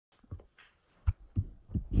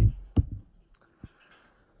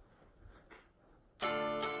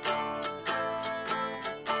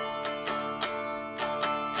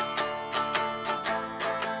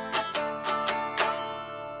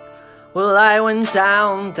I went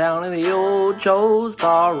down to the old Joe's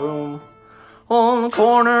barroom on the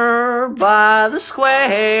corner by the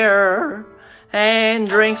square, and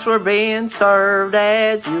drinks were being served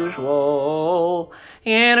as usual,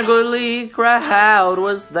 and a goodly crowd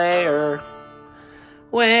was there.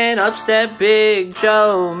 When up stepped Big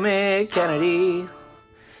Joe McKennedy,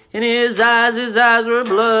 and his eyes were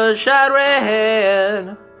bloodshot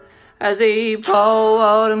red, as he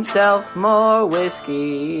poured himself more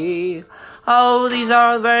whiskey. Oh, these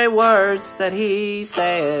are the very words that he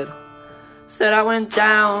said. Said, I went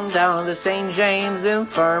down to the St. James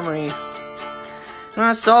Infirmary, and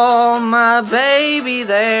I saw my baby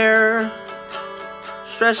there,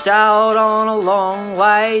 stretched out on a long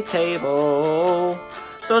white table.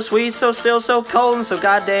 So sweet, so still, so cold, and so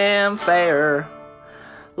goddamn fair.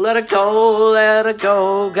 Let it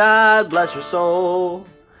go, God bless her soul.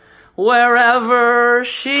 Wherever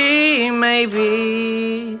she may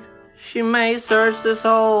be, she may search this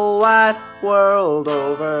whole wide world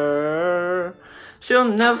over, she'll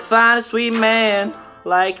never find a sweet man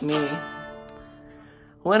like me.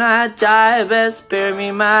 When I die, best bury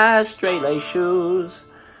me my straight-lace shoes,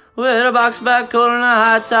 with a box back coat and a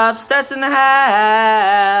high-top Stetson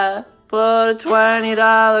hat. Put a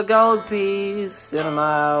 $20 gold piece in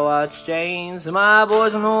my watch chains, and my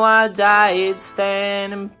boys know I died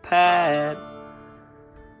standing pat.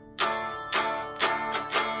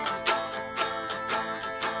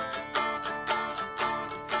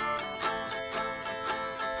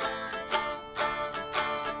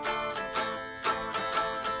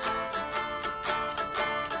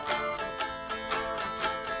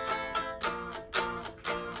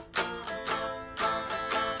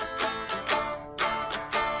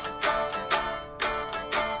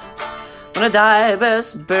 When I die,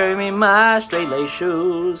 best bury me my straight-lace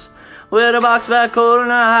shoes, with a box back coat and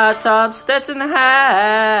a high-top Stetson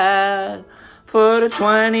hat. Put a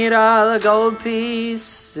 $20 gold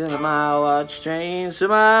piece in my watch chain, so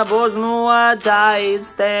my boys know I died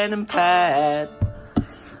standing pat.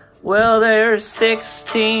 Well, there's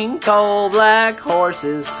 16 coal-black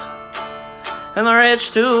horses, and they're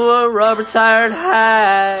hitched to a rubber-tired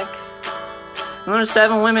hack. And there's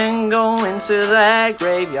 7 women go into that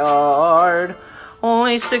graveyard,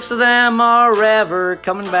 only 6 of them are ever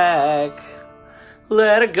coming back.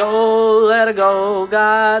 Let it go,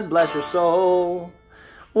 God bless her soul.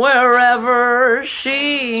 Wherever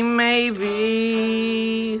she may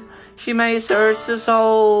be, she may search this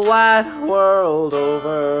whole wide world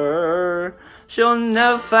over, she'll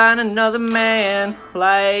never find another man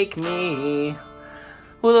like me.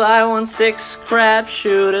 Well, I want 6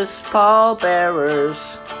 crapshooters,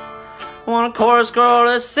 pallbearers, want a chorus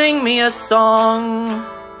girl to sing me a song,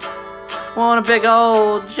 want a big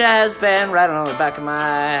old jazz band riding on the back of my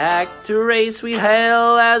hack to raise sweet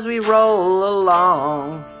hell as we roll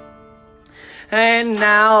along. And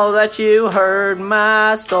now that you heard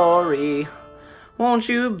my story, won't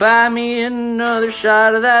you buy me another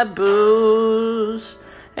shot of that booze?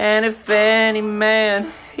 And if any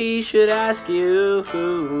man he should ask you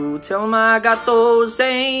who, tell him I got those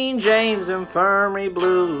St. James Infirmary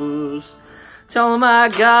Blues. Tell him I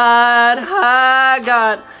got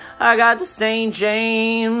the St.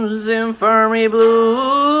 James Infirmary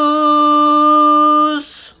Blues.